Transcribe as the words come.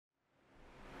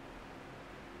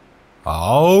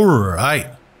All right.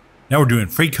 Now we're doing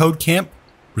FreeCodeCamp,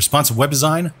 responsive web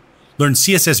design, learn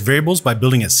CSS variables by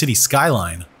building a city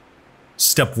skyline.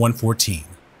 Step 114.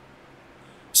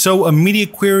 So a media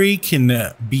query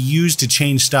can be used to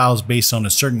change styles based on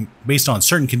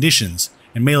certain conditions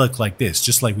and may look like this,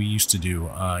 just like we used to do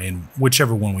in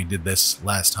whichever one we did this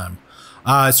last time.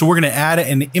 So we're going to add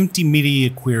an empty media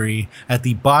query at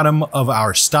the bottom of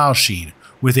our style sheet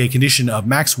with a condition of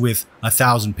max width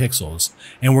 1000 pixels.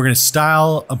 And we're going to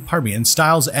style, and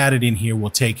styles added in here will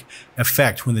take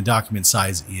effect when the document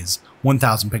size is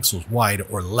 1000 pixels wide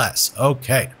or less.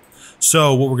 Okay.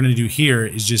 So what we're going to do here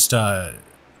is just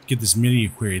get this media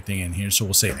query thing in here. So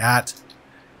we'll say at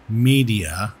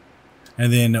media,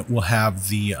 and then we'll have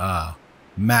the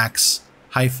max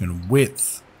hyphen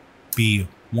width be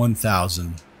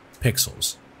 1000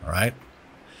 pixels. All right.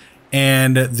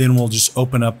 And then we'll just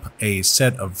open up a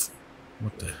set of,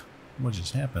 what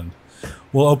just happened?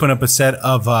 We'll open up a set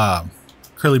of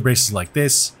curly braces like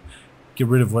this. Get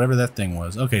rid of whatever that thing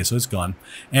was. Okay, so it's gone.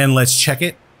 And let's check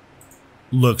it.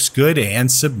 Looks good, and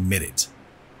submit it.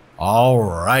 All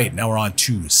right, now we're on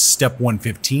to step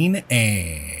 115,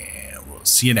 and we'll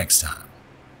see you next time.